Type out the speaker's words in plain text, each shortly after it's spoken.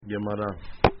Gemara,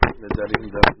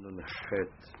 Nedarim daf nun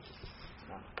chet.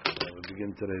 We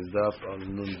begin today's daf on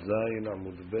nun zayin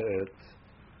amud bet.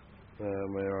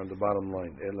 We're on the bottom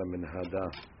line. Ela min hada.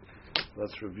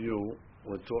 Let's review.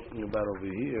 We're talking about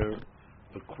over here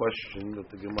the question that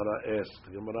the Gemara asked.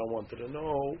 The Gemara wanted to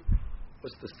know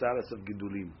what's the status of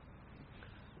gidulim.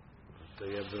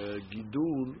 They have a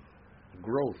gidul,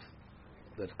 growth,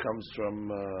 that comes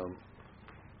from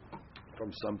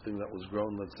something that was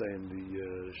grown, let's say, in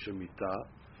the Shemitah.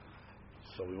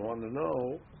 So we want to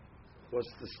know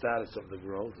what's the status of the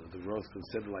growth. Is the growth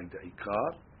considered like the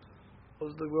Ikar? Or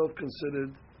is the growth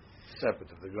considered separate?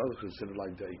 If the growth is considered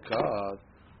like the Ikar,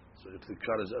 so if the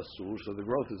Ikar is Asur, so the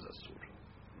growth is Asur.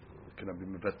 It cannot be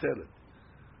Mevatelet.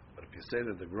 But if you say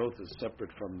that the growth is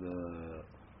separate from the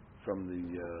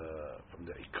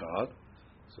Ikar,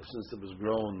 so since it was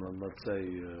grown on, let's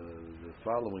say, the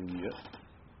following year,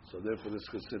 so therefore it's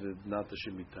considered not the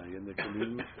Shemitah, and they can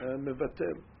be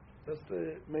Mevatel. That's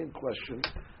the main question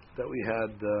that we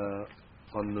had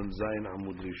on Nun Zayin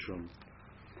Amud Rishon.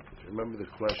 Remember the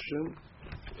question?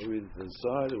 I read it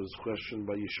inside. It was questioned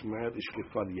by Yishmael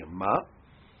Ishkefal Yama.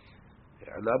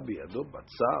 E'ala biyado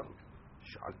batzar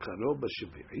she'akaro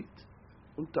b'shevi'it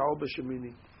unta'o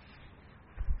b'shemini.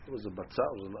 It was a batzar,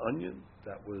 it was an onion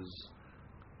that was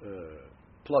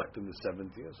plucked in the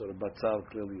 7th year. So the batzar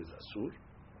clearly is Asur.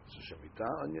 It's a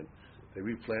Shemitah onion. They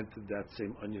replanted that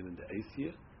same onion in the 8th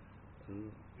year.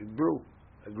 It grew.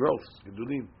 It grows.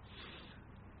 Gedulim.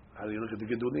 How do you look at the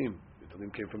Gedulim?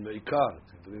 Gedulim came from the Ikar.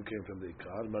 Gedulim came from the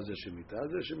Ikar. Mazeh Shemitah.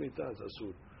 Mazeh Shemitah is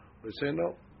Asur. We say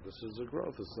no. This is a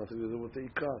growth. It's nothing to do with the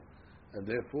Ikar. And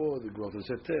therefore the growth is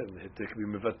Heter. The Heter can be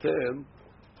Mevatel.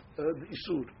 The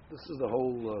Isur. This is the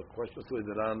whole question. That's the way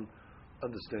that Ran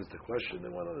understands the question. They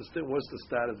want to understand what's the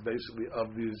status basically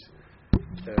of these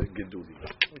Gedulim.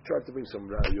 We tried to bring some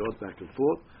ra'ayot back and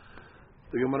forth.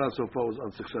 The Gemara so far was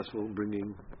unsuccessful in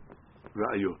bringing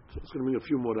ra'ayot. So it's going to bring a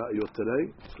few more ra'ayot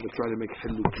today. It's going to try to make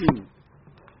hilukim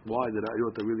why the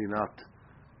ra'ayot are really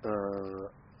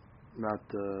not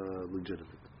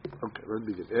legitimate. Okay, let's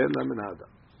begin. Ela min hada.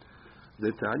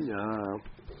 Detanya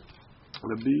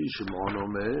Rabbi Shimon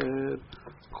Omer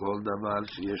Kol davar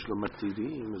sheyesh lo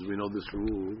matirim. As we know this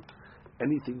rule,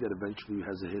 anything that eventually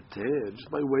has a heter, just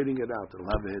by waiting it out, it'll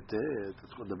have a heter.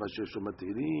 It's called davar sheyesh lo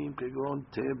matirim. Kegon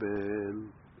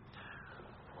tebel.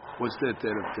 What's the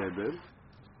heter of tebel?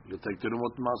 You take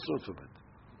terumot ma'asot from it.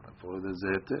 Therefore, there's a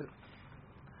heter.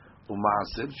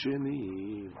 U'ma'aser sheni.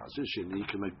 Ma'aser sheni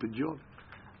can make pidyon.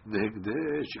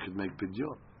 V'hekdesh, you can make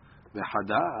pidyon.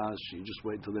 V'hadash, you just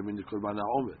wait until they're in the korban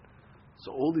ha'omer.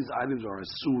 So all these items are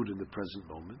asur in the present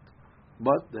moment,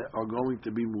 but they are going to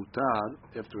be mutar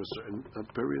after a certain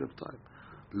period of time.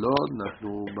 Lo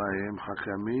natnu b'hem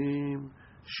hakamim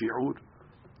shiur.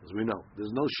 As we know,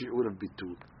 there's no shiur of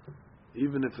bitul.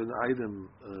 Even if an item,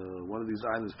 one of these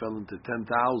items fell into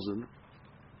 10,000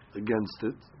 against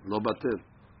it, lo batel.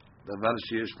 Davar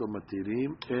sheyesh lo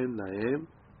matirim en nahem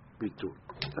bitul.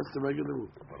 That's the regular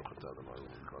rule.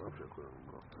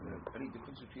 Any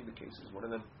difference between the cases? One of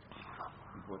them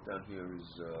you brought down here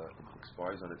is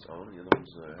expires on its own, and the other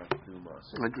ones have to do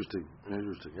maaseh. Interesting. You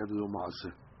have to do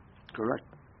maaseh. Correct.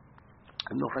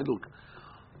 And no haluk,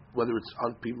 whether it's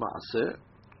al pi maaseh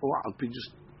or al pi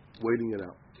just waiting it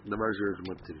out. The sheyesh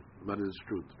matirim. But it is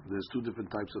true. There's two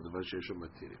different types of the sheyesh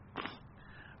matirim.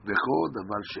 V'cho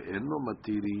davar she'eno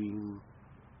matirim.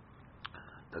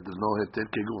 That there's no heter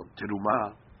kegon.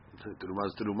 Teruma. Teruma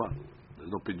is teruma.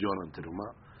 There's no pidyon on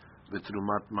teruma.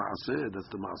 V'terumat ma'aseh, that's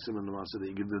the ma'aseh and the ma'aseh that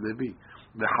you give the Levi.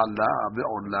 V'chala,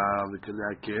 v'orla,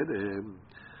 v'kelei kerem.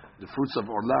 The fruits of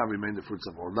orla remain the fruits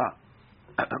of orla.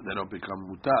 They don't become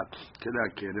mutar.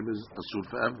 Kelei kerem is asur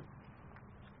forever.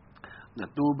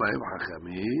 Natnu b'hem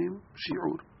hachamim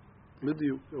shiur.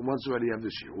 Midiu. Once you already have the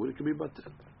shiur, it can be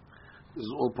batel. This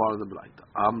is all part of the Braita.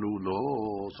 Amru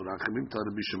lo, so hachamim tar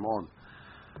Rabbi Shimon.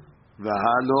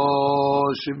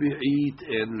 V'halo shvi'it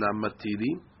en la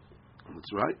matirim.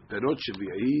 That's right. Perot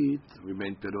shvi'it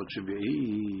remain perot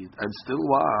shvi'it, and still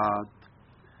what?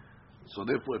 So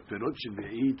therefore, if perot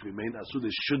shvi'it remain asur,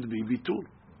 there should be bitul.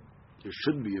 There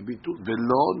should be a bitul.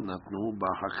 V'lo natnu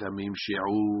b'hachamim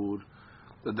shi'ur.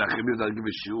 The hachamim that give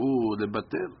a shi'ur, the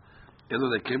batel. Either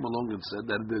they came along and said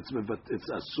that it's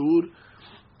asur,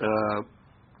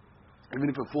 even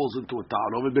if it falls into a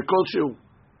ta'arov, because shi'ur.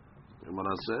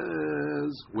 Gemara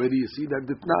says, where do you see that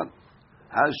it's not?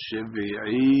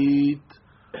 השביעית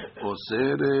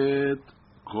אוסרת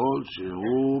כל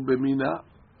שהוא במינה.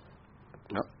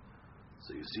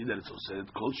 So you see that it's אוסרת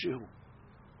כל שהוא.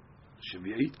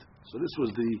 שביעית. So this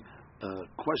was the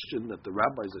question that the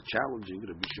rabbis are challenging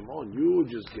Rabbi Shimon. You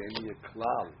just gave me a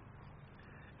klal.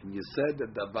 And you said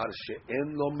that davar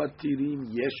she'en lo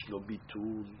matirim yesh lo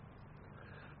bitul.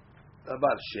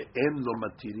 Davar she'en lo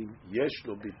matirim yesh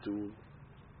lo bitul.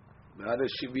 V'hare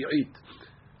shvi'it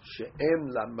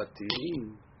she'en la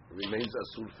matirim remains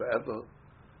asur forever,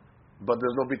 but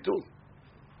there's no bitul.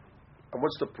 And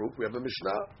what's the proof? We have a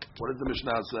Mishnah. What does the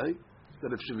Mishnah say?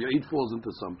 That if shvi'it falls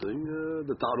into something,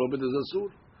 the ta'arobet is asur.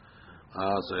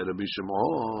 So Rabbi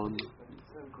Shimon.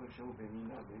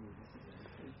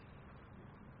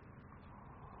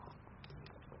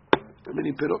 I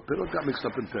mean, perot got mixed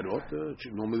up in perot.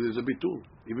 Normally there's a bitul.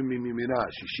 Even mimina,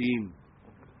 shishim.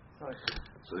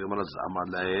 So the Gemara says, Amar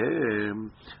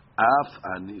lahem, af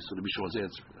ani. So Rabbi Shimon's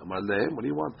answering. Amar lahem, what do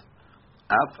you want?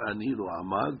 Af ani lo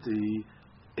amarti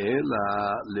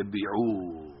ela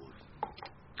lebi'ur.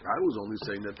 I was only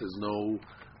saying that there's no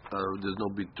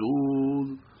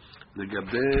bitul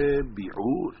legabe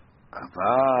bi'ur.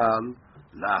 Aval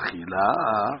la'achila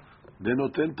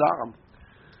denoten ta'am.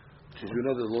 Since we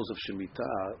know the laws of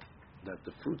Shemitah, that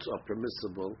the fruits are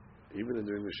permissible even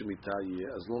during the Shemitah year,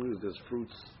 as long as there's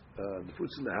fruits. The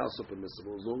fruits in the house are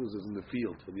permissible as long as it's in the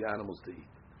field for the animals to eat.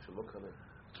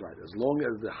 That's right. As long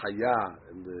as the haya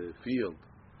in the field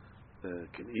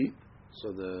can eat,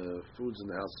 so the foods in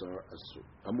the house are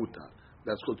amuta.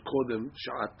 That's called kodem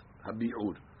sha'at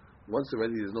habi'ur. Once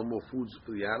already there's no more foods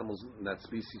for the animals in that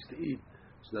species to eat,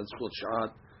 so that's called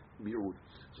sha'at bi'ur.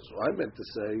 So I meant to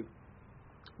say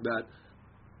that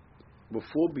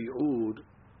before bi'ur,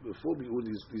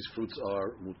 these fruits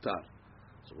are mutar.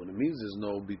 So when it means there's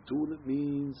no bitul, it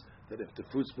means that if the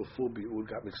fruits before bi'ur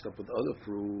got mixed up with other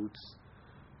fruits,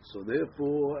 so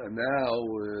therefore, and now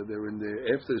they're in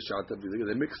the after the sha'at bi'ur,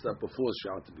 they mixed up before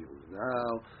sha'at bi'ur.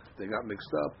 Now they got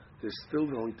mixed up. They're still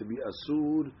going to be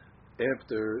asur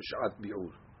after sha'at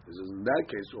bi'ur. This is in that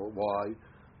case. Why?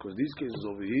 Because these cases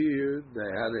over here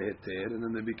they had a heter and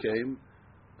then they became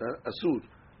asur.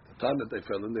 The time that they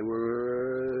fell in, they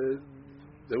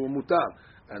were mutar.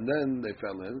 And then they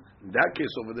fell in. In that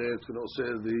case over there, it's going to say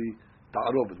the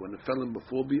ta'arobet, when it fell in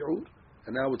before bi'ur,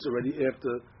 and now it's already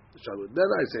after the sha'at. Then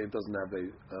I say it doesn't have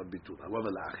a bitul. However,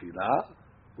 la'achila,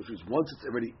 which is once it's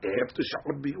already after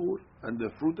sha'at bi'ur, and the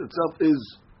fruit itself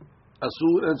is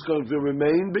asur, and it's going to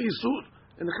remain bi'isur.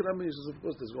 In the Chidam says, of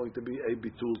course, there's going to be a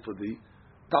bitul for the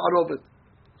ta'arobet.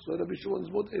 So Rabbi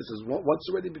Shimon's Mot says, once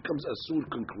already becomes asur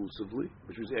conclusively,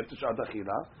 which is after sha'at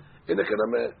achila, in the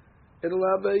Chidam it'll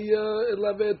have a heter.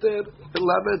 Look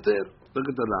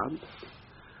at the Ran.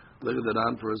 Look at the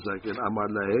Ran for a second. Amar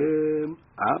lahem,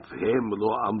 af hem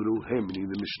lo amru hem, meaning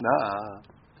the Mishnah,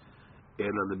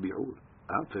 ela lebi'ur.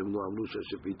 Af hem lo amru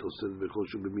shashevit osed v'chol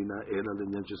shu b'mina ela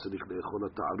l'nyan sheserich le'echol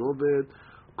ha'ta'arobet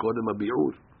kodem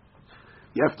ha'bi'ur.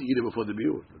 You have to eat it before the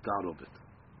bi'ur, the ta'arobet.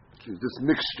 This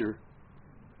mixture,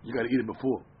 you got to eat it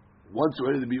before. Once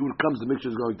already the bi'ur comes, the mixture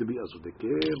is going to be asur.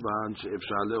 Kevan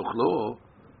she'efshar le'ochlo.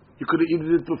 You could have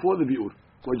eaten it before the bi'ur.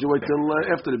 Why'd you wait till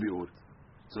after the bi'ur?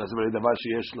 So that's very davar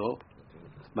sheyesh lo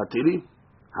matirim.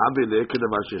 Havele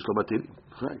kedavar sheyesh lo matirim.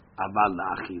 Aval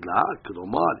la'achila,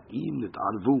 k'lomar, im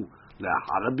nit'arvu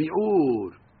la'achar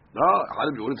bi'ur. No, achar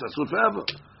bi'ur it's asur forever.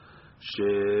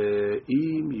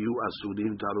 She'im yu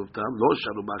asurim ta'aruvtam, lo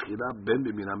sharu ba'achila, ben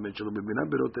b'minam, ben sharu b'minam,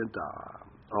 beroten ta'am.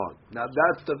 Oh, now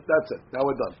that's it. Now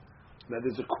we're done. Now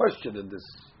there's a question in this.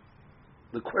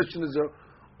 The question is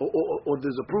or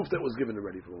there's a proof that was given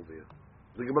already from over here.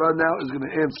 The Gemara now is going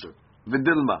to answer.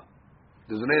 Vidilma.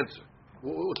 There's an answer.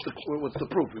 What's the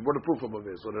proof? We brought a proof from over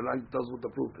here, so the Ran tells what the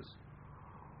proof is.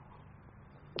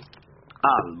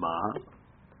 Alma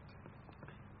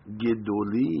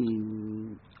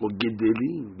Gedolim or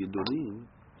Gedolim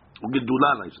or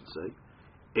Gedulan, I should say.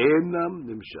 Enam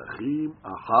nimshachim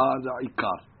ahad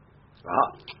ha'ikar.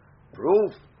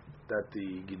 Proof that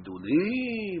the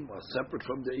Gedolim are separate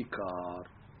from the Ikar.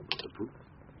 What's the proof?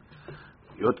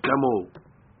 Yot kamo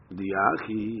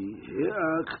diachi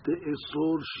heach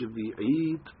te'esor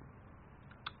shvi'it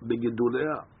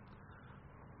begedulea.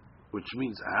 Which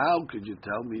means, how could you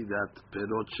tell me that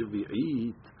perot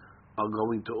shvi'it are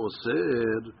going to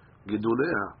oser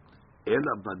gedulea?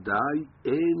 Ela badai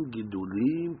en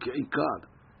gedulim ke'ikar.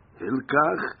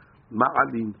 Hilkach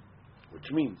ma'alim. Which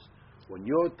means, when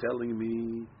you're telling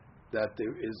me that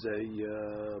there is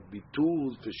a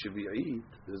bitul for shvi'it,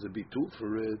 there's a bitul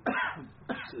for it.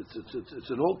 It's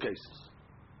in all cases.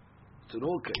 It's in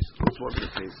all cases. What's one of the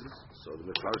cases? So the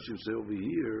Mefarshim say over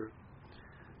here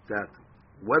that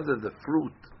whether the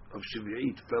fruit of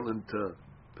shvi'it fell into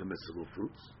permissible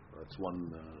fruits, that's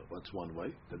one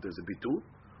way that there's a bitul.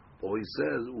 Or he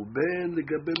says uben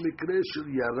legabe mikre shel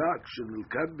yarak shel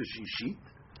nilkad b'shishit.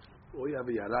 Or you have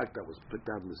a yarak that was put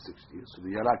down in the 60th, so the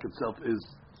yarak itself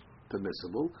is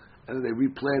permissible, and then they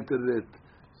replanted it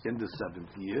in the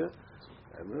 7th year.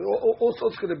 And also,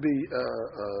 it's going to be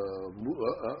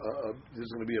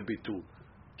there's going to be a bitul,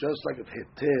 just like if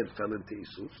heter fell into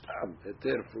isus,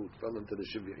 heter fruit fell into the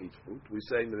shiviyit fruit. We're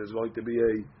saying that there's going to be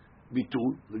a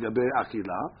bitul legabe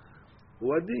akila.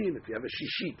 Uadin, if you have a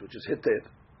shishit, which is heter,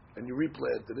 and you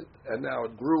replanted it, and now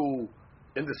it grew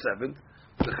in the 7th,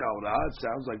 the chaura, it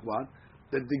sounds like what?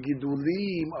 That the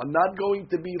gidulim are not going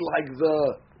to be like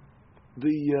the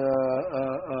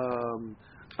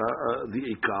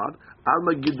ikar.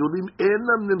 Alma gidulim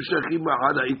enam nimshachim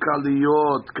ma'ada ikar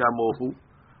liyot kamohu,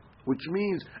 which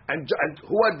means and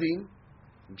huadin,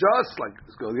 just like,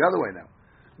 let's go the other way now,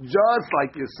 just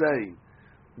like you're saying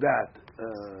that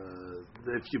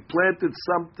if you planted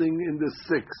something in the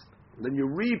 6th, then you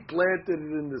replanted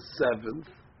it in the 7th,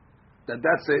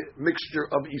 that's a mixture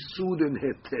of isud and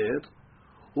heter.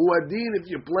 Huadin, if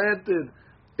you planted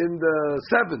in the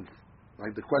 7th,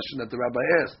 like the question that the rabbi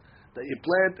asked, that you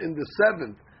plant in the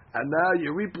 7th, and now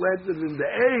you replanted in the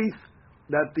 8th,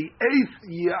 that the 8th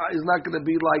year is not going to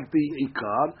be like the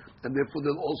ikar, and therefore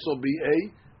there'll also be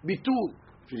a bitul.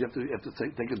 So you have to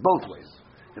take it both ways.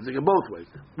 You have to take it both ways.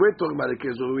 We're talking about a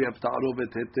case where we have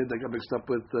ta'arovet heter that got mixed up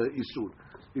with isud.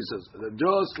 He says,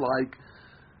 just like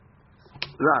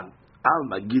Ran,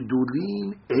 Alma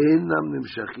gidulim enam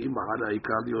nimshachim al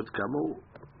ha'ikar liot kamo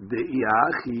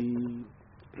de'iachi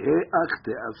he'ach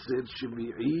te'aser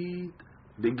shvi'it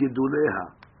begiduleha,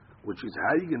 which is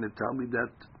how you going to tell me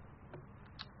that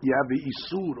you have a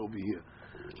isur over here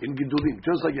in gidulim,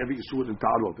 just like you have a isur in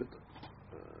ta'arovet.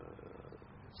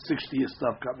 60-year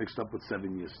stuff got mixed up with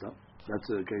 7-year stuff. That's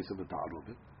a case of a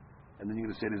ta'arovet, and then you're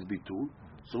going to say there's bitul.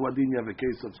 So what then you have a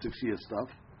case of 6-year stuff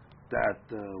that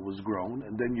was grown,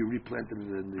 and then you replanted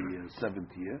it in the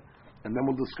 7th year, and then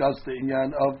we'll discuss the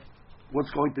inyan of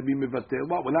what's going to be mivatel.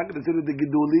 Well, we're not going to say that the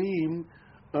gidulim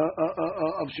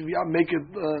of shiviyah make it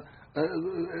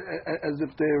as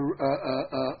if they're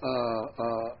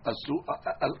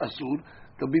asur.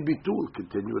 They'll be bitul.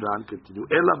 Continue on, continue.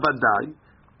 Ela badai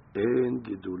en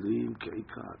gidulim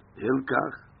keikar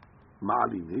hilkach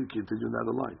ma'alim. Here continue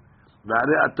another line.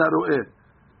 V'are ata ro'eh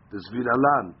desvir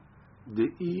alan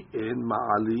de'i en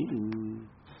ma'alim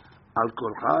al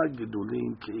korcha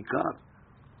gidulim keikar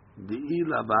de'i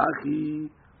labachi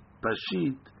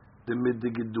pashit demed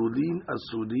gidulim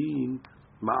asurin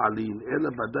ma'alin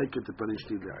ela badai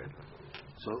keteparishti le'el.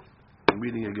 So I'm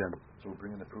reading again. So we're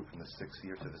bringing the proof from the 6th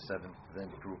year to the 7th, then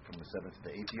proof from the 7th to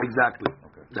the 8th year? Exactly.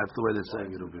 Okay. That's the way they're saying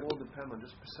it. It will all depend on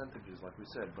just percentages, like we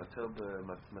said. Batel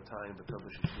b'matayim, batel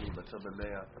b'shishim, batel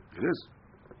b'mea. It is.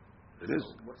 It is.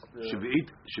 What's the... Shivit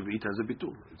has a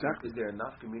bitul. Exactly. Is there a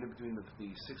nafkamina between the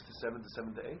 6th to 7th, the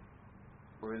 7th to 8th?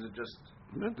 Or is it just...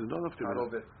 No, there's not part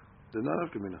of nafkamina. it? There's not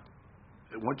nafkamina.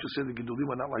 Once you say the gidulim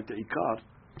are not like the ikar,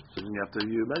 so then you have to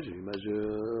measure. You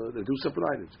measure the two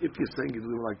separate items. If you're saying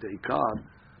gidulim are like the ikar,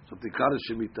 so the ikar is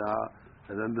shemitah,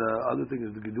 and then the other thing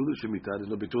is the gidul is shemitah.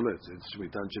 There's no bitulet. It's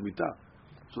shemitah and shemitah.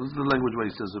 So this is the language where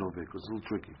he says it over here, because it's a little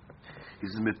tricky. He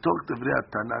says metok tevrei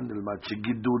atanan nilmad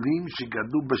shegidulim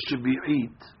shegadu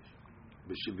b'shevi'it.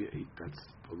 That's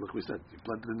like we said. You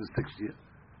planted in the 6th year,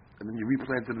 and then you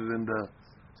replanted it in the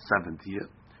 7th year.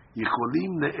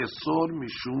 Yicholim ne'esor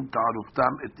mishum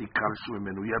ta'aruftam et ikar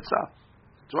shemenu yatsa.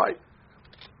 That's right.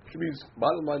 Which means,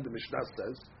 bottom line, the Mishnah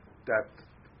says that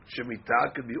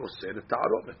Shemitah could be osir the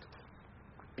ta'arovet.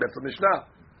 That's the Mishnah.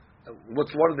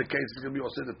 What's one of the cases going to be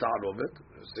osir the ta'arovet?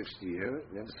 6th year,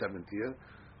 and the 7th year.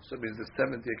 So it means the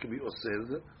 7th year can be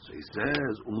osir. So he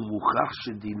says, "Umuchach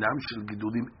shedinam shel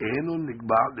gidulim eno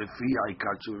nigba lefi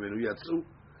ha'ikar shemenu yatsu."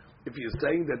 If you're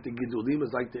saying that the gidulim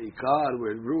is like the ikar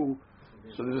where it grew,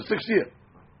 so there's a 6th year.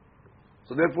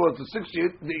 So therefore, it's the 6th year.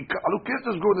 The alukit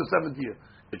is grew in the 7th year.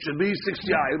 It should be 6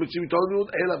 years, but should be told you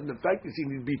in the fact you see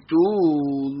the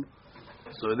bitul.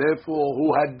 So therefore, who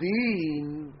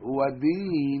hadin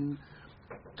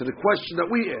to the question that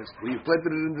we asked, where you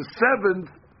planted it in the 7th,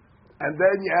 and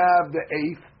then you have the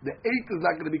 8th. The 8th is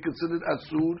not going to be considered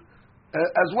asur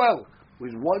as well.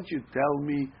 Which once you tell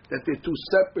me that they're two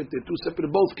separate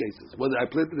in both cases. Whether I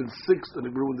planted in the 6th and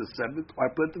it grew in the 7th, or I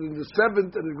planted in the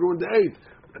 7th and it grew in the 8th.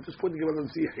 At this point, the Gemara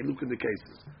doesn't see a look in the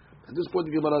cases. At this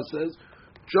point, the Gemara says,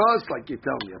 just like you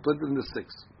tell me, I planted in the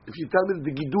 6th. If you tell me that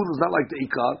the gidul is not like the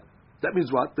ikar, that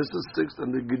means what? This is 6th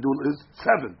and the gidul is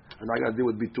 7. And I got to deal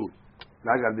with bitul.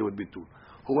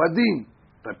 Huadin,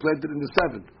 I planted in the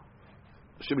 7th.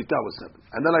 Shemitah was 7.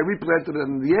 And then I replanted it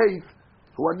in the 8th.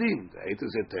 Huadin. The 8th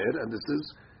is heter, and this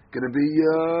is going to be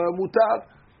mutar.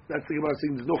 That's the Gemara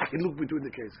saying there's no chiluk between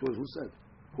the cases. Who said?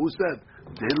 Who said?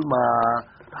 Dilma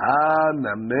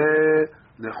haname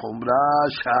lechumra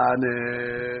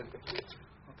shane.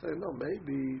 say, no,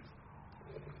 maybe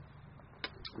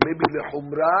the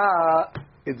humra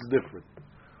it's different,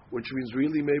 which means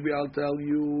really maybe I'll tell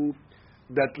you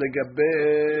that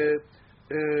legabe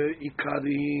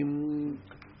ikarim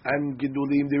and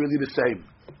gidulim they're really the same.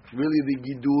 Really, the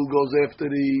gidul goes after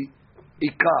the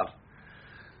ikar,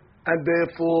 and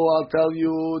therefore I'll tell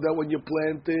you that when you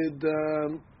planted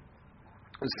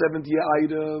 7th year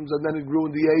items and then it grew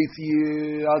in the 8th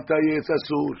year, I'll tell you it's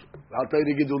asur. I'll tell you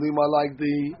the gidulim are like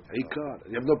the ikar.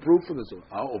 You have no proof for this.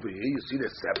 Over here, you see they're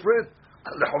separate.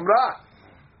 The humrah,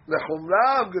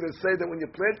 I'm going to say that when you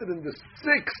planted in the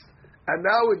 6th and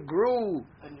now it grew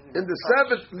in the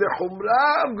 7th, the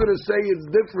humrah, I'm going to say it's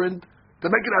different to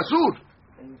make it asur.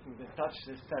 And the touch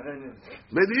the 7 is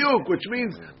Mediyuk, which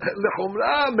means the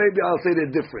humrah, maybe I'll say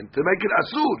they're different to make it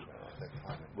asur.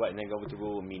 What, and then go with the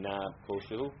rule mina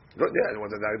kosheru? Yeah,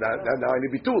 now I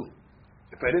need bitul.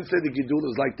 If I didn't say the gidul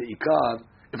is like the ikar,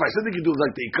 if I said the gidul is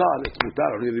like the ikar, it's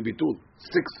mutar, I need bitul. 6,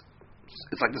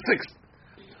 it's like the 6th.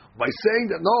 By saying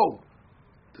that no,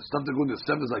 the stuff that goes in the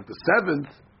 7th is like the 7th.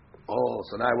 Oh,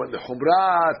 so now I went the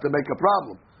humrah to make a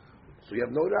problem. So you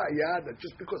have no ra'yah that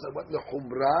just because I went the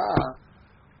humrah,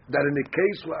 that in the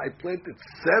case where I planted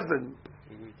 7,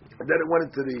 and then it went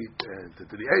into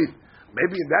the 8th,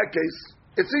 maybe in that case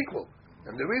it's equal.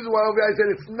 And the reason why I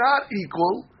said it's not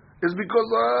equal is because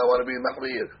I want to be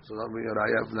machmir. So not me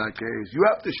I have that case. You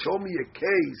have to show me a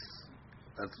case.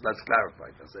 That's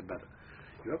clarified. I'll say better.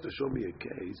 You have to show me a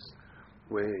case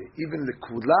where even the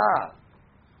kula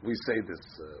we say this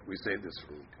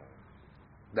rule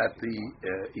that the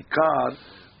ikar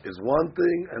is one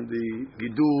thing and the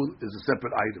gidul is a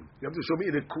separate item. You have to show me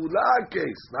in a kula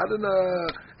case, not in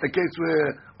a case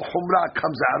where a humrah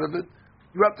comes out of it.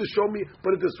 You have to show me,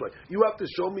 put it this way, you have to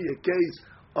show me a case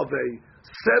of a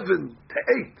 7 to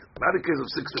 8, not a case of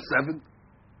 6 to 7.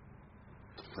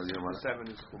 7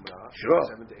 is kumrah. Sure.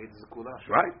 7 to 8 is kula.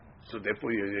 Right. So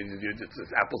therefore,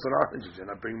 it's apples and oranges. You're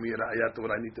not bringing me an ayat to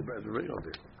what I need to bring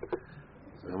over there.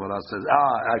 So when I says,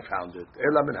 I found it.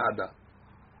 Ela min hada.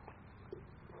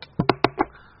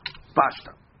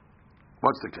 Pashta.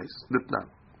 What's the case? Litna.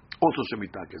 Also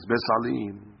shemitah case.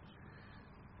 Besalim.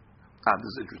 This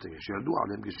is interesting.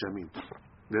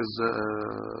 There's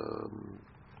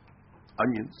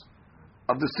onions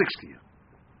of the 6th year.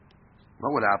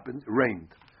 Now what happened? It rained.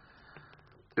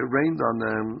 It rained on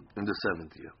them in the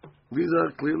 7th year. These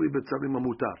are clearly betzalim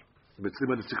amutar.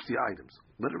 Betzalim are the 60 items.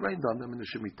 But it rained on them in the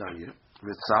shemitah year.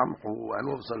 And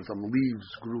all of a sudden some leaves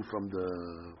grew from the...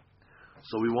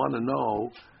 So we want to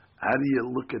know, how do you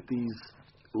look at these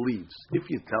leaves? If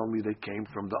you tell me they came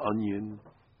from the onion,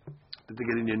 that they're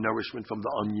getting their nourishment from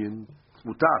the onion, it's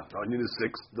mutar. The onion is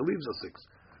 6, the leaves are 6.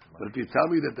 But if you tell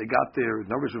me that they got their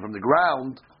nourishment from the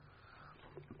ground,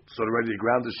 so already the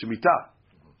ground is shemitah.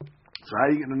 So how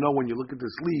are you going to know when you look at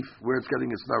this leaf where it's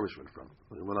getting its nourishment from?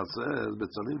 When it says,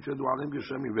 "Betzalim shedu aleim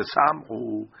geshemi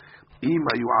v'samhu im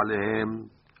ayu aleim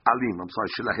alim." I'm sorry,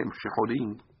 shelahem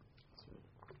shechorim.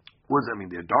 What does that mean?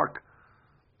 They're dark.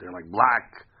 They're like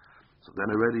black. So then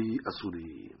already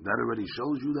asuri. That already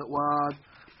shows you that what?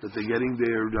 That they're getting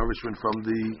their nourishment from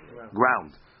the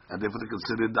ground, and therefore they're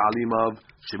considered alim of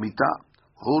shemitah.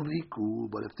 Horiku,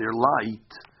 but if they're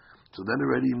light, so then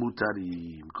already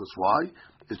mutarim. Because why?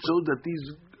 It shows that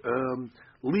these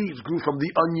leaves grew from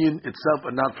the onion itself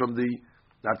and not from the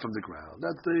ground.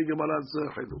 That's the Gemara's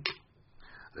chiluk.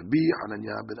 Rabbi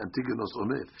Hananya ben Antigonus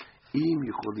Omer, im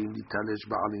yicholim litalesh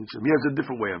ba'alin shem. He has a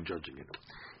different way of judging it.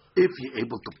 If you're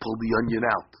able to pull the onion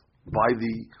out by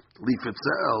the leaf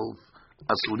itself,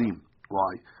 asurim.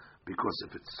 Why? Because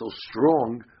if it's so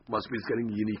strong, must be it's getting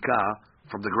yinika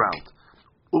from the ground.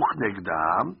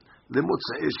 Uchnegdam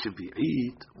lemotzei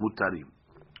shvi'it mutarim.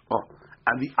 Oh.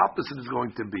 And the opposite is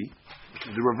going to be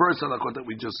the reverse of what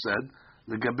we just said,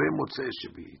 the gabe motzei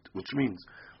shvi'it, which means,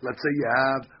 let's say you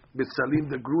have bitzalim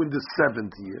that grew in the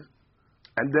 7th year,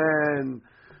 and then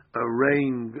a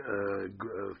rain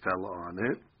fell on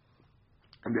it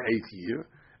in the 8th year,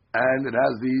 and it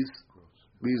has these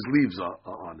leaves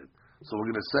on it. So we're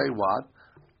going to say what?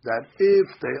 That if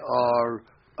they are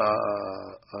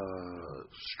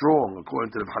strong,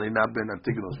 according to the Hanina ben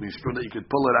Antigonus, means strong that you could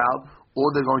pull it out,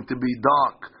 or they're going to be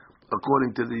dark,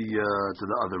 according to the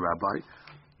other rabbi.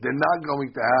 They're not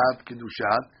going to have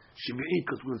kiddushat shvi'it,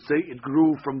 because we'll say it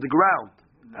grew from the ground.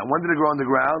 And when did it grow on the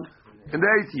ground? In the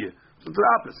 8th year. So it's the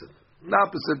opposite. The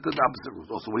opposite rules.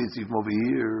 Also, what do you see from over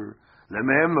here?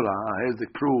 Lememra, here's the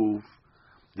proof.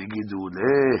 The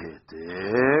giduleh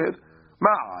heter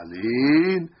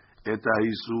ma'alin et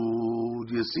ha'isud.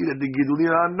 You see that the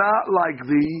gidulim are not like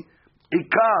the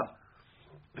ikar.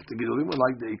 If the Gidulim were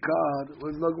like the Ikar,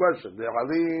 there's no question. The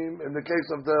Alim, in the case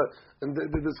of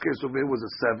this case over here was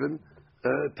a 7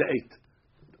 to 8,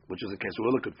 which is the case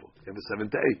we're looking for. You have a 7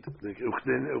 to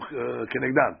 8.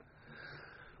 Kenegdan.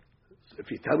 If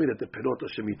you tell me that the Perot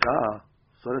are Shemitah,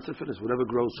 so that's it finished. Whatever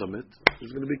grows from it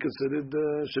is going to be considered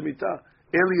Shemitah.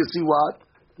 Earlier, you see what?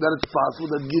 That it's possible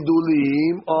that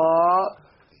Gidulim are,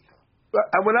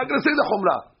 and we're not going to say the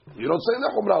Chumrah. You don't say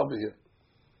the Chumrah over here.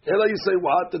 Ela, you say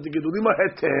what? That the Gedulim are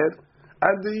heter,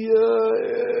 and the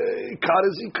Ikar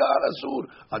is Ikar, Asur.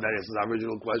 And that is an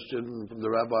original question from the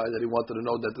rabbi that he wanted to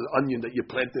know that the onion that you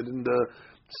planted in the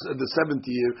 7th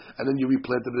year, and then you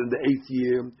replanted it in the 8th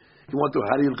year, you want to,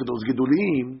 how do you look at those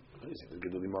Gedulim? You see the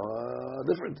Gedulim are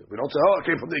different. We don't say, oh, it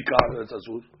came from the Ikar, that's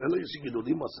Asur. Ela, you see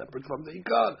Gedulim are separate from the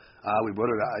Ikar. We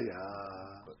brought it out,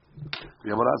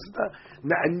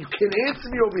 Now, and you can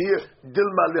answer me over here,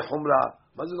 Dilma le Humra.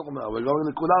 We're going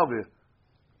to Kula over here.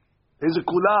 Here's a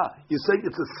Kula. You say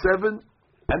it's a 7,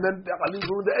 and then Ali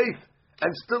grew the 8th.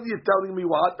 And still you're telling me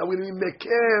what? That we're going to be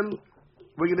Mekel.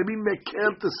 We're going to be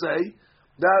Mekel to say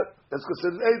that that's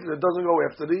considered 8, and it doesn't go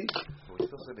after the. We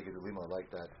still say the Gedulim are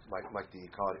like that, like the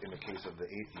Ikar in the case of the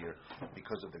 8th year,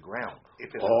 because of the ground.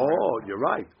 You're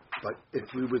right. But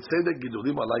if we would say that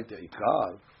Gedulim are like the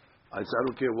Ikar, I say, I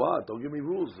don't care what. Don't give me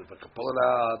rules. If I can pull it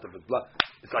out, if it's blah.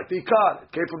 It's like the Ikar.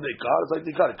 It came from the Ikar. It's like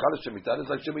the Ikar. Ikar is Shemitah. It's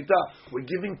like Shemitah. We're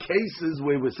giving cases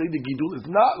where we're saying the Gidul is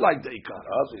not like the Ikar.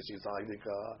 So you see, it's not like the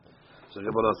Ikar. So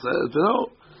Gemara says,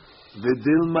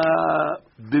 V'dilma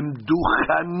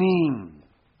bimduchanin.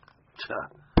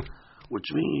 Which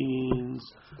means,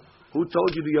 who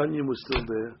told you the onion was still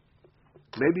there?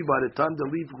 Maybe by the time the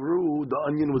leaf grew, the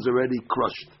onion was already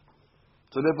crushed.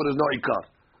 So therefore there's no Ikar.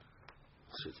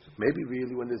 Maybe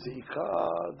really when there's the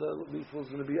Ikar, the leaf was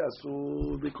going to be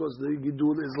Asur because the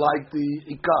Gidul is like the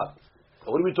Ikar.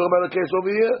 What are we talking about in the case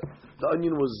over here? The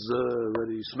onion was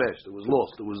already smashed. It was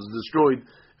lost. It was destroyed.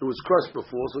 It was crushed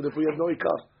before, so therefore you have no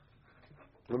Ikar.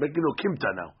 We're making no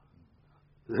Kimta now.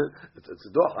 it's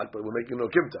a Dohak, but we're making no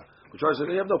Kimta. We're trying to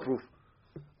say, you have no proof.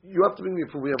 You have to bring me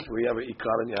proof. We have an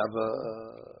Ikar and you have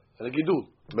a Gidul.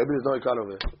 Maybe there's no Ikar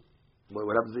over there.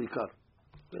 What happens to the Ikar?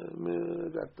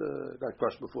 Got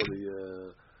crushed before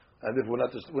the and if we're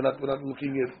not looking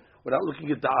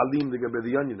at the alim the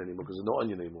onion anymore because there's no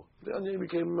onion anymore. The onion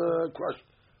became crushed.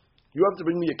 You have to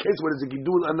bring me a case where there's a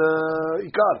gidul and a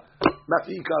ikar, not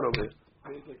the ikar over here.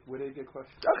 Where did they get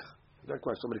crushed? Got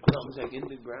crushed. So many questions. Like in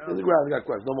the ground. In the ground, they got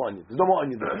crushed. No more onion. There's no more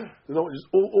onion there.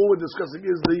 All we're discussing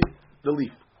is the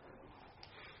leaf.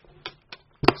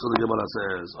 So the Gemara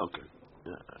says, okay,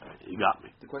 you got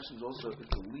me. The question is also if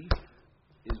the leaf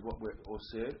is what we're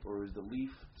said, or is the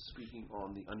leaf speaking on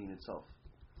the onion itself?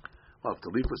 Well, if the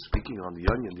leaf was speaking on the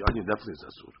onion definitely is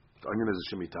asur. The onion is a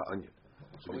shemitah onion.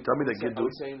 So you tell me that are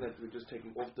we saying that we're just taking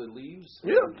off the leaves?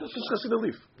 Yeah, just discussing the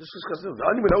leaf. Just discussing the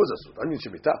onion. That was asur. The onion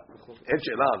shemitah. And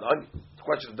she'ela on the onion. The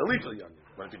question is the leaf of the onion.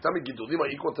 But if you tell me gidulim are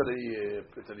equal to the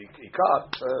ikar,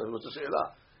 what's the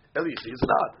she'ela? At least it's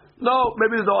not. No,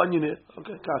 maybe there's no onion here.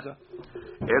 Okay, kaka.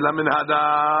 Ela min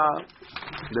hada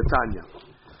Netanya.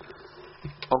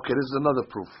 Okay, this is another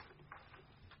proof.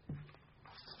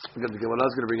 Again, the Gemara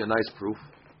is going to bring a nice proof,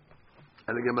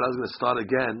 and the Gemara is going to start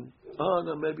again. Oh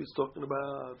no, maybe it's talking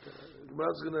about. The Gemara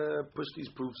is going to push these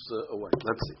proofs away.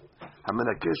 Let's see.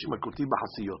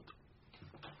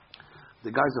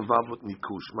 The guy's involved with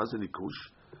nikush. What's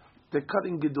nikush? They're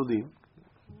cutting gidulim.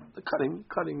 They're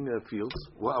cutting fields.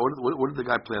 What did the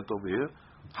guy plant over here?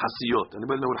 Hasiyot.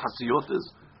 Anybody know what hasiyot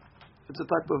is? It's a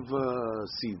type of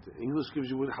seed. English gives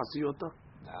you what hasiyot.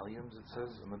 Alliums, it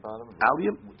says on the bottom.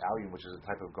 Allium? Allium, which is a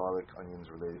type of garlic, onions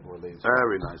related.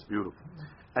 Very nice, beautiful.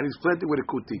 And he's planting with a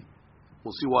kuti.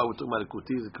 We'll see why we're talking about a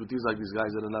kuti. The kuti is like these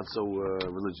guys that are not so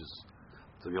religious.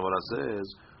 So the Gemara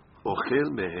says,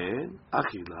 "Ochel mehen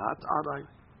achilat aray."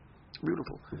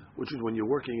 Beautiful. Which is when you're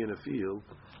working in a field,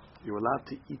 you're allowed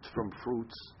to eat from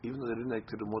fruits, even though they didn't make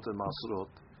Tirumot and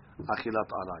Maasrot.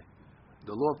 Achilat aray.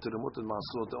 The law of Tirumot and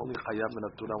Maasrot, they're only chayav min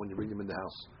Torah when you bring them in the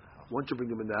house. Once you bring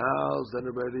them in the house, then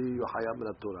already you're hayab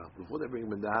min Torah. Before they bring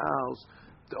them in the house,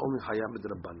 they're only hayab min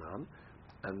Rabbanan.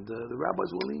 And the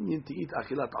rabbis were lenient to eat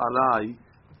achilat alai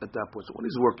at that point. So when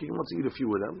he's working, he wants to eat a few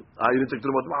of them. You didn't take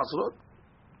Tirumot Ma'asrot?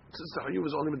 Since the Hayuv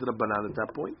was only with Rabbanan at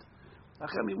that point,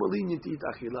 we were lenient to eat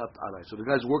achilat alai. So the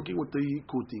guy's working with the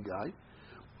kuti guy.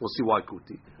 We'll see why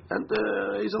kuti. And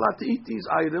he's allowed to eat these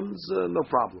items, no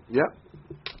problem. Yeah?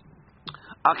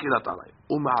 Achilat alai.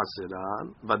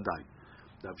 Uma'asiran vadai.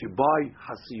 Now, if you buy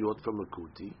hasiyot from a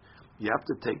kuti, you have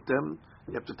to take them.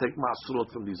 You have to take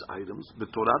ma'asurot from these items.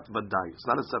 B'torat v'dai. It's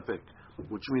not a safek,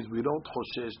 which means we don't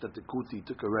choshesh that the kuti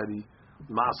took already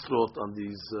Masrot on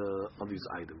these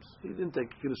items. You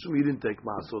can assume he didn't take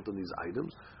Masrot on these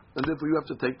items, and therefore you have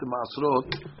to take the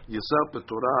Masrot yourself, the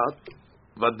Torah,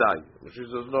 Vadai. Which is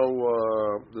there's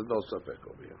no Safek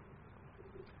over here.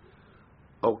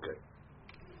 Okay.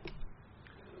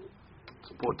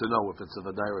 It's important to know if it's a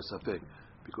Vadai or a Safek,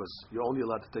 because you're only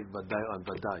allowed to take Vadai on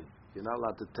Vadai. You're not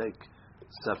allowed to take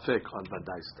Safek on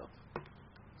Vadai stuff.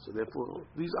 So therefore,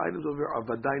 these items over here are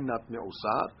Vadai, not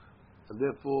Me'usar. And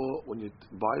therefore, when you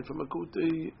buy it from a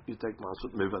kuti, you take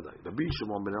Masut Mevadai. Rabbi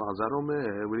Shimon ben Elazar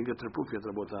Omer, we didn't get to the proof yet,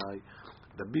 Rabotai.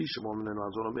 Rabbi Shimon ben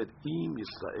Elazar Omer, Im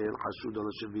Yisrael Hashud al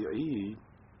Shavi'it,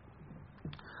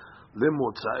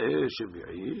 Lemotza'eh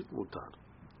Shavi'it Mutar.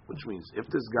 Which means, if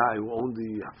this guy who owned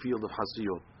the field of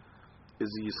Hasiyot is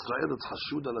the Yisrael that's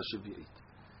Hashud al Shavi'it,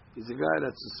 he's a guy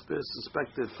that's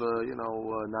suspected for,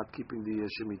 not keeping the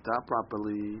Shemitah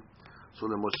properly, so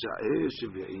Lemotza'eh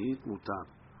Shavi'it Mutar.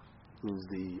 Means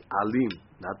the alim,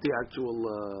 not the actual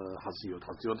hasiyot.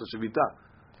 Hasiyot shevita.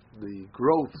 The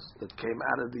growth that came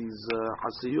out of these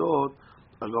hasiyot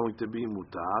are going to be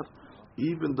mutar,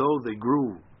 even though they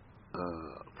grew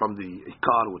from the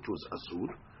ikar, which was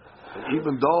asur, and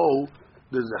even though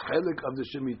there's a helik of the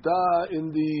shemitah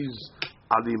in these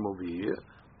alim over here.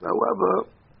 However,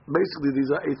 basically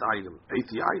these are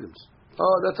 80 items.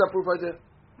 Oh, that's our proof right there.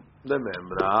 The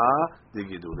memra, the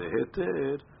gidule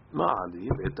heter.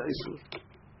 Ma'alim et ha'isur.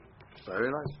 Very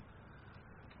nice.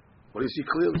 What do you see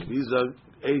clearly? These are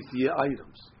 80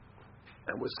 items.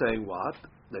 And we're saying what?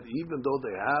 That even though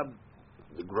they have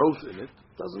the growth in it,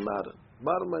 doesn't matter.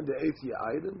 Bottom line, the 80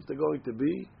 items, they're going to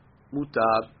be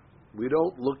mutar. We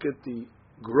don't look at the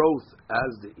growth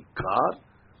as the ikar.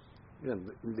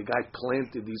 Again, the guy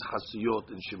planted these hasiyot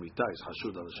in Shemitah. It's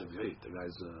hashud al Shemitah. The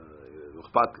guy's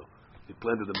uchpatlo. He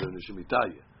planted them in the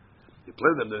Shemitah. He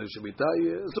planted them in the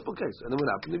Shemitah, a simple case. And then what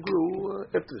happened? They grew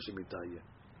after the Shemitah.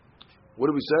 What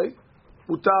do we say?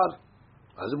 Mutar.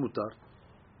 How's it mutar?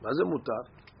 How's it mutar?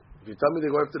 If you tell me they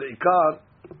go after the ikar,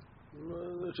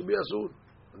 it should be asur.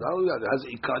 Not only that, it has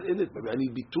ikar in it. Maybe I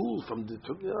need bitul from the.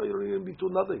 You don't need bitul,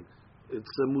 nothing.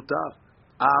 It's mutar.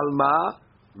 Alma.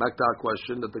 Back to our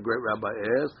question that the great rabbi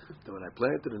asked. That when I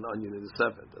planted an onion in the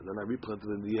 7th, and then I replanted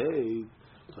in the 8th.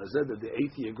 So I said that the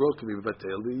 80th growth can be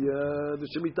betel the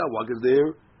shemitah. What is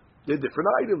there? They're different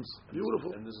items.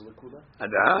 Beautiful. And this is lakula.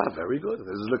 And very good. This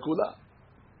is lakula.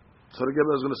 So the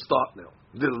Gemara is going to start now.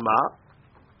 Dilma.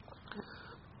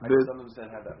 I don't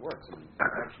understand how that works. I mean, you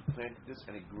actually planted this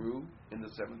and it grew in the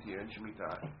 7th year in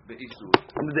shemitah. The isur.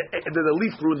 And then the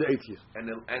leaf grew in the 8th year. And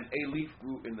a leaf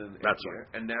grew in the 8th That's year.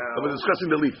 right. And now we're discussing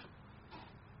the leaf.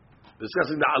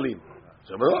 Discussing the alim.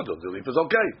 So the leaf is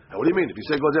okay. And what do you mean? If you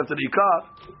say it goes after the ikar,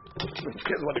 who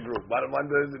cares what it grew? Bottom line,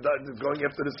 it's going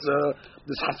after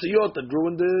this hasiyot that grew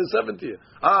in the 7th year.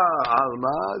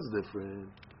 Alma is different.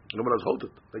 Nobody's hold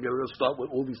it. They're going to start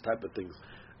with all these type of things.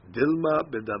 Dilma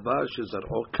bedavar shezar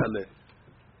okale.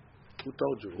 Who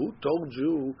told you? Who told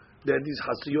you that these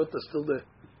hasiyot are still there?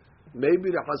 Maybe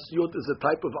the hasiyot is a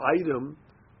type of item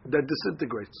that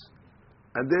disintegrates.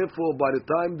 And therefore, by the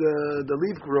time the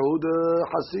leaf grew, the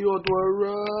hasiyot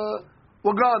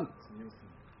were gone.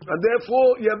 And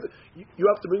therefore, you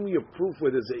have to bring me a proof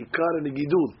where there's a ikar and a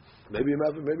gidul. Maybe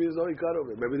there's no ikar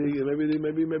over it.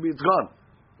 Maybe it's gone.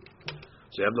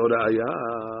 So you have no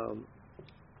ra'ayah.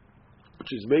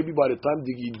 Which is maybe by the time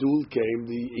the gidul came,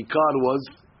 the ikar was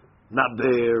not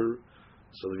there.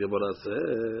 So the Gemara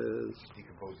says,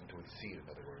 Decomposed into a seed, in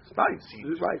other words. Right.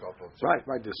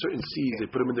 There's certain seeds, they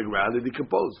put them in the ground, they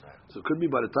decompose. So it could be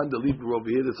by the time the leaf grew over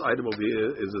here, this item over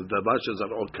here is a dabashas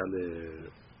are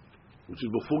okale, which is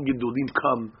before gidulim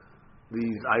come,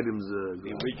 these items.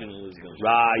 The original is going.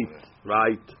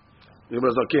 Right. The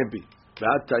Gemara says, can't be.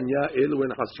 Now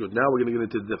we're going to get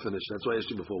into the definition. That's why I asked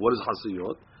you before. What is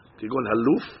hasiyot? You're going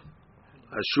haluf,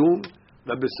 hashum,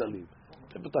 vabisalim.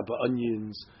 Different type of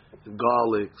onions, and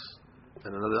garlics,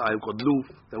 and another item called luf.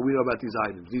 And we know about these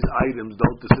items. These items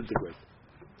don't disintegrate.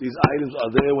 These items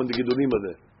are there when the gidulim are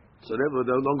there. So therefore,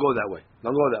 don't go that way.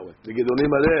 Don't go that way. The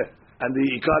gidulim are there, and the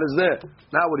ikar is there.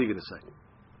 Now what are you going to say?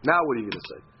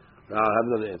 I have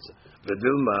another answer.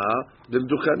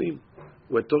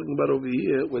 We're talking about over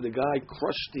here where the guy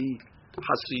crushed the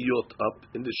hasiyot up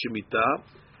in the shemitah,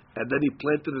 and then he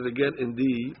planted it again in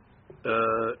the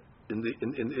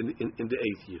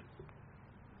 8th year.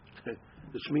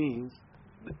 Which means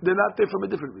they're not there from a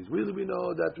different reason. Really, we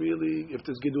know that if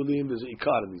there's gidulim, there's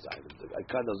ikar in these items. The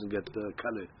ikar doesn't get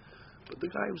kaleh. But the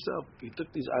guy himself, he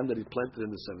took these items that he planted in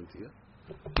the 7th year.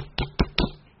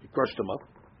 He crushed them up.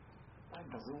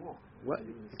 What?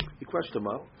 He crushed them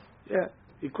up. Yeah,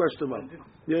 he crushed them up.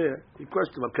 Yeah, he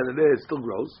crushed them up. It still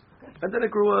grows. and then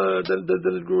it grew a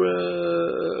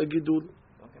gidul.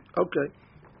 Okay,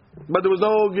 but there was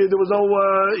no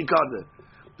ikar there.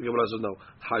 The Gemara says no.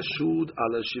 Hashud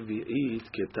ala shvi'it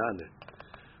ketane.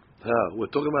 We're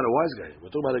talking about a wise guy. We're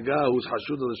talking about a guy who's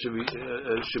hashud ala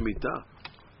shemitah.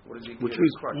 Which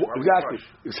means exactly.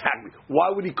 Why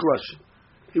would he crush?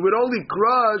 He would only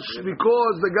crush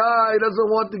because the guy doesn't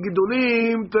want the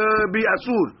gidulim to be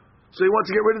asur, so he wants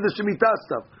to get rid of the shemitah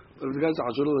stuff. But if the guy's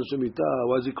hashud ala shemitah,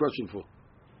 why is he crushing for?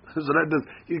 So that does,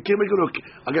 you can't make it okay.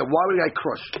 Again, why would the guy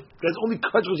crush? The guy's only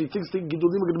crush because he thinks the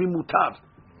gidulim are going to be mutar.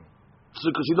 So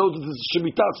because he knows this is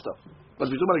shemitah stuff. But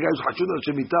if you're talking about a guy who's hashud ala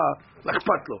shemitah, like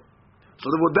patlo. So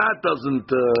therefore that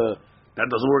doesn't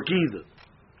work either.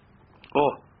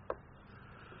 Oh.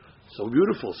 So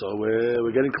beautiful. So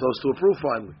we're getting close to a proof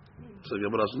finally. So you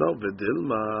must know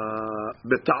v'dilma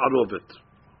beta'arovet.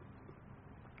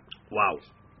 Wow.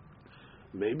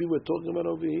 Maybe we're talking about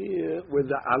over here where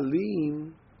the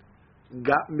alim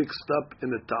got mixed up in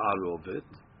the ta'arovet,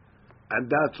 and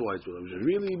that's why it's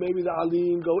really maybe the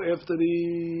alim go after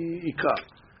the ikar,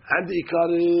 and the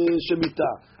ikar is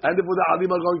shemitah, and therefore the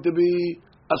alim are going to be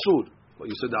asur. Well,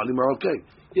 you said the alim are okay.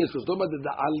 Yes, because talking about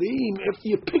the alim, after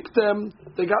you pick them,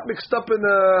 they got mixed up in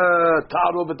the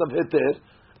ta'arovet of heter.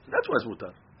 That's why it's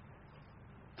mutar.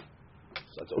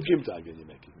 So that's okimta again you're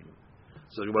making.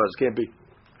 So the Gemara says can't be.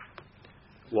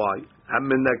 Why?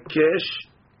 Hamenakesh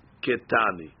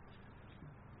ketani.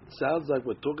 Sounds like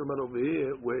we're talking about over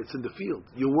here where it's in the field.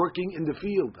 You're working in the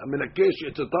field. Hamenakesh,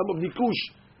 it's a time of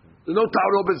nikush. There's no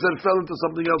ta'arovet that fell into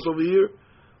something else over here.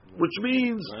 Which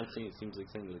means it seems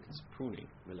like saying like it's pruning.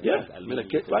 Yeah,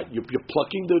 right. You're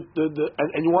plucking the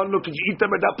and you want to know, could you eat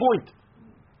them at that point?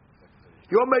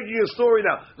 You're making a story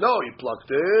now. No, he plucked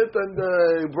it and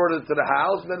he brought it to the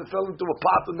house and then it fell into a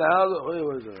pot in the house.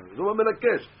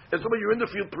 It's somebody you're in the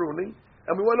field pruning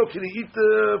and we want to know, can you eat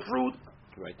the fruit?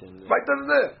 Right then and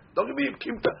there. Don't give me a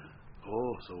kimta.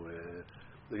 Oh, so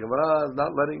the Gemara is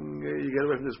not letting you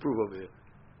get away from this proof over here.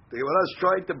 The Gemara is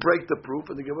trying to break the proof,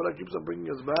 and the Gemara keeps on bringing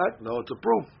us back. No, it's a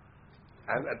proof.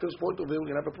 And at this point, we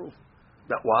can have a proof.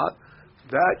 That what?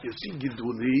 That, you see,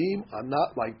 Gidulim are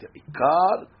not like the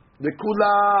Ikar, the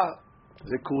Kula.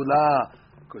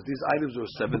 Because these items were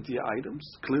 70 items.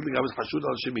 Clearly, I was Hashud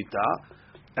al Shemitah,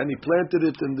 and he planted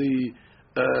it in the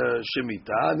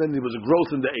Shemitah, and then there was a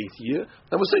growth in the 8th year.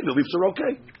 And we're saying the leaves are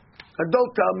okay. And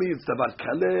don't tell me it's Davar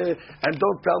Kaleh, and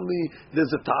don't tell me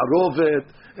there's a Ta'arovet,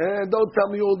 and don't tell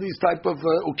me all these type of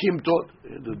Ukim Tot.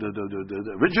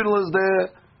 The original is there.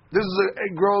 This is a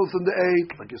growth in the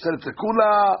 8th. Like you said, it's a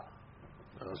Kula.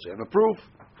 So you have a proof.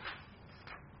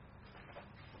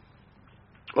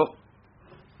 Oh.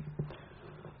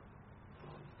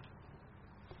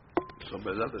 So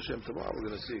Be'ezrat Hashem tomorrow we're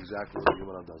going to see exactly what the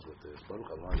Gemara does with this.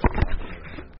 Baruch Adonai.